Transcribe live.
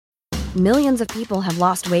Millions of people have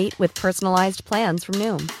lost weight with personalized plans from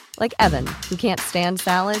Noom. Like Evan, who can't stand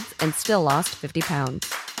salads and still lost 50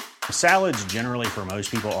 pounds. Salads generally for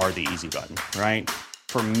most people are the easy button, right?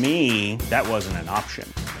 For me, that wasn't an option.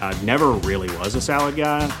 I never really was a salad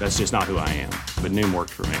guy. That's just not who I am. But Noom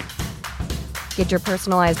worked for me. Get your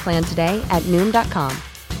personalized plan today at Noom.com.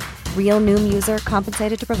 Real Noom user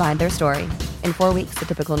compensated to provide their story. In 4 weeks, the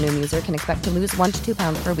typical Noom user can expect to lose 1 to 2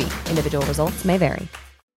 pounds per week. Individual results may vary.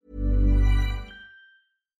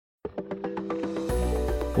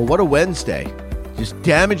 Well, what a Wednesday. Just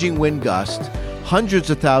damaging wind gusts, hundreds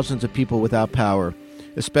of thousands of people without power,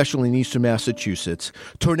 especially in eastern Massachusetts.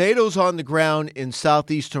 Tornadoes on the ground in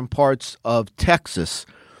southeastern parts of Texas.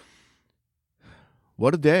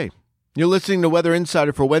 What a day. You're listening to Weather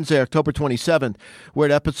Insider for Wednesday, October 27th. We're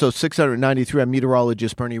at episode 693. I'm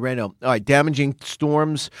meteorologist Bernie Rayno. All right, damaging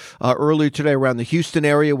storms earlier today around the Houston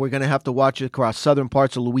area. We're going to have to watch it across southern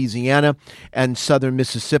parts of Louisiana and southern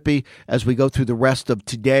Mississippi as we go through the rest of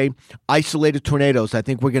today. Isolated tornadoes. I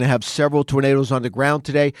think we're going to have several tornadoes on the ground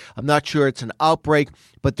today. I'm not sure it's an outbreak,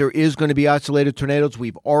 but there is going to be isolated tornadoes.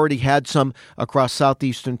 We've already had some across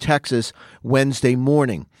southeastern Texas Wednesday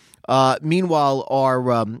morning. Meanwhile,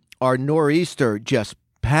 our nor'easter just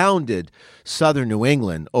pounded southern New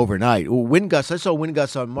England overnight. Wind gusts, I saw wind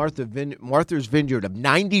gusts on Martha's Vineyard of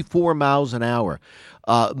 94 miles an hour.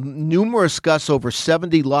 Numerous gusts over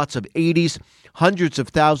 70, lots of 80s. Hundreds of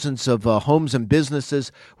thousands of homes and businesses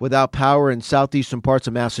without power in southeastern parts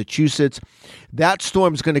of Massachusetts. That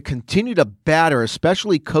storm is going to continue to batter,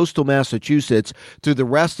 especially coastal Massachusetts, through the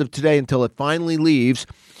rest of today until it finally leaves.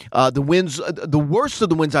 The winds, the worst of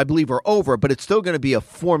the winds, I believe, are over, but it's still going to be a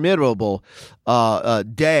formidable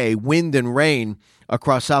day, wind and rain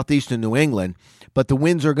across southeastern New England. But the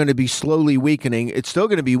winds are going to be slowly weakening. It's still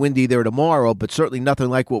going to be windy there tomorrow, but certainly nothing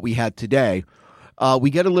like what we had today.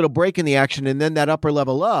 We get a little break in the action, and then that upper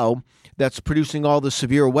level low that's producing all the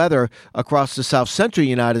severe weather across the south central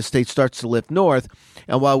United States starts to lift north.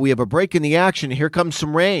 And while we have a break in the action, here comes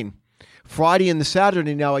some rain. Friday and the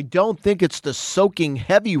Saturday. Now, I don't think it's the soaking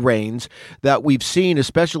heavy rains that we've seen,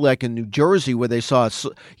 especially like in New Jersey where they saw,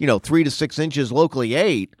 3 to 6 inches, locally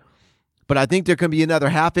 8. But I think there can be another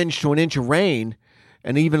half inch to an inch of rain,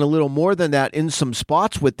 and even a little more than that in some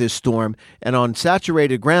spots with this storm. And on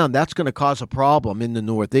saturated ground, that's going to cause a problem in the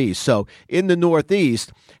Northeast. So in the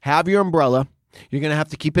Northeast, have your umbrella. You're going to have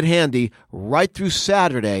to keep it handy right through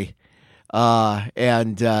Saturday.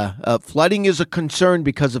 And flooding is a concern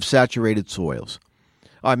because of saturated soils.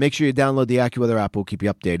 All right, make sure you download the AccuWeather app. We'll keep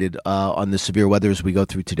you updated on the severe weather as we go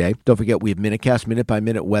through today. Don't forget, we have Minutecast,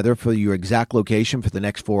 minute-by-minute weather for your exact location for the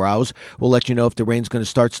next 4 hours. We'll let you know if the rain's going to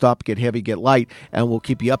start, stop, get heavy, get light, and we'll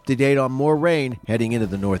keep you up to date on more rain heading into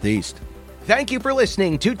the Northeast. Thank you for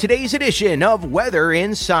listening to today's edition of Weather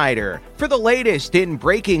Insider. For the latest in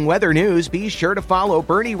breaking weather news, be sure to follow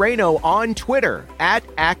Bernie Rayno on Twitter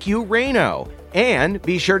 @AccuRayno. And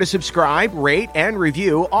be sure to subscribe, rate, and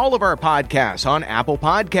review all of our podcasts on Apple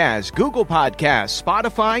Podcasts, Google Podcasts,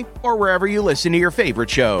 Spotify, or wherever you listen to your favorite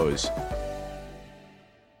shows.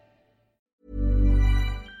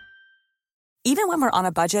 Even when we're on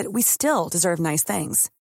a budget, we still deserve nice things.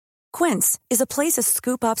 Quince is a place to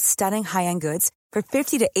scoop up stunning high-end goods for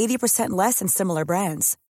 50 to 80% less than similar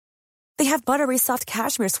brands. They have buttery soft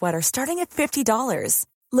cashmere sweaters starting at $50,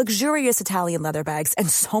 luxurious Italian leather bags, and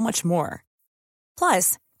so much more.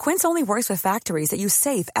 Plus, Quince only works with factories that use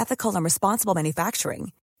safe, ethical, and responsible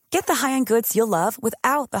manufacturing. Get the high-end goods you'll love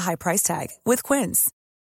without the high price tag with Quince.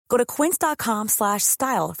 Go to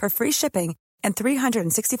quince.com/style for free shipping and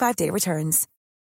 365-day returns.